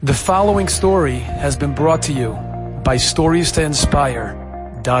The following story has been brought to you by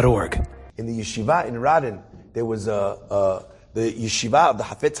StoriesToInspire.org. In the yeshiva in Radin, there was the yeshiva of the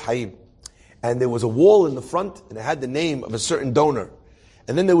Hafetz Chaim, and there was a wall in the front, and it had the name of a certain donor,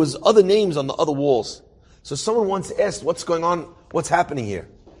 and then there was other names on the other walls. So someone once asked, "What's going on? What's happening here?"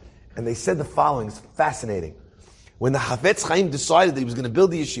 And they said the following. It's fascinating. When the Hafetz Chaim decided that he was going to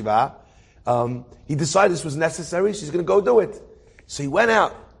build the yeshiva, he decided this was necessary, so he's going to go do it. So he went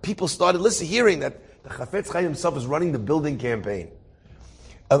out. People started hearing that the Hafetz Chaim himself is running the building campaign.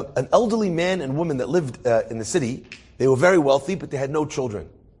 An elderly man and woman that lived in the city, they were very wealthy, but they had no children.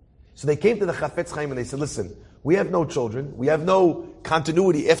 So they came to the Hafetz Chaim and they said, "Listen, we have no children. We have no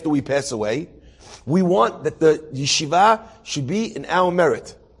continuity after we pass away. We want that the yeshiva should be in our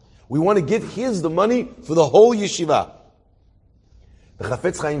merit. We want to give, here's the money for the whole yeshiva." The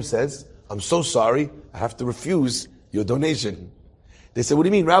Hafetz Chaim says, "I'm so sorry, I have to refuse your donation." They said, "What do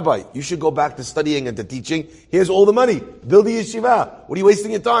you mean, Rabbi? You should go back to studying and to teaching. Here's all the money. Build the yeshiva. What are you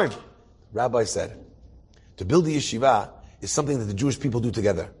wasting your time?" Rabbi said, to build the yeshiva is something that the Jewish people do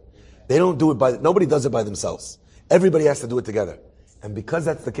together. They don't do it nobody does it by themselves. Everybody has to do it together. And because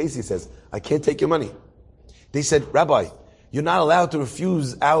that's the case, he says, "I can't take your money." They said, "Rabbi, you're not allowed to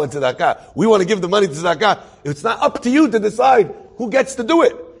refuse our tzedakah. We want to give the money to tzedakah. It's not up to you to decide who gets to do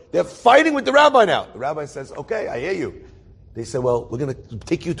it." They're fighting with the rabbi now. The rabbi says, "Okay, I hear you." They said, "Well, we're going to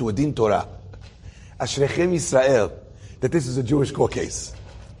take you to a din Torah. Ashrechem Yisrael," that this is a Jewish court case.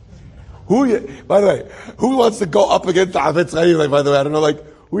 By the way, who wants to go up against the Hafetz Chaim? By the way, I don't know,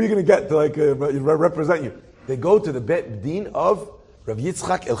 who are you going to get to represent you? They go to the Bet Din of Rav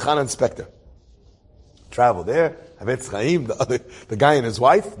Yitzchak Elchanan Spector. Travel there, Hafetz Chaim, the guy and his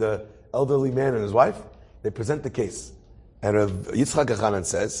wife, the elderly man and his wife, they present the case. And Rav Yitzchak Elchanan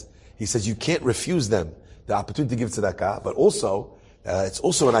says, you can't refuse them the opportunity to give tzedakah, but also, it's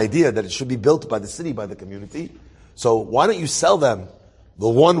also an idea that it should be built by the city, by the community. So why don't you sell them the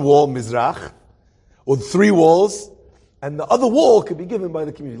one wall, Mizrach, or 3 walls, and the other wall could be given by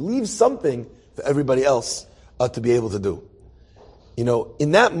the community. Leave something for everybody else to be able to do.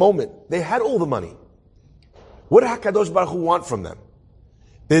 In that moment, they had all the money. What did HaKadosh Baruch Hu want from them?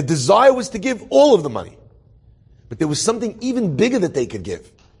 Their desire was to give all of the money. But there was something even bigger that they could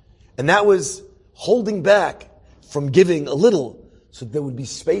give. And that was holding back from giving a little so there would be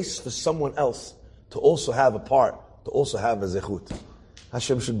space for someone else to also have a part, to also have a zechut.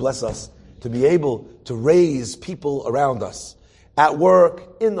 Hashem should bless us to be able to raise people around us, at work,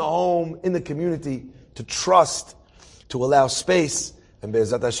 in the home, in the community, to trust, to allow space, and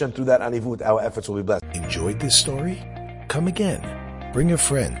Be'ezrat Hashem, through that anivut, our efforts will be blessed. Enjoyed this story? Come again. Bring a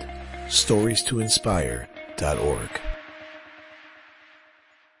friend. StoriesToInspire.org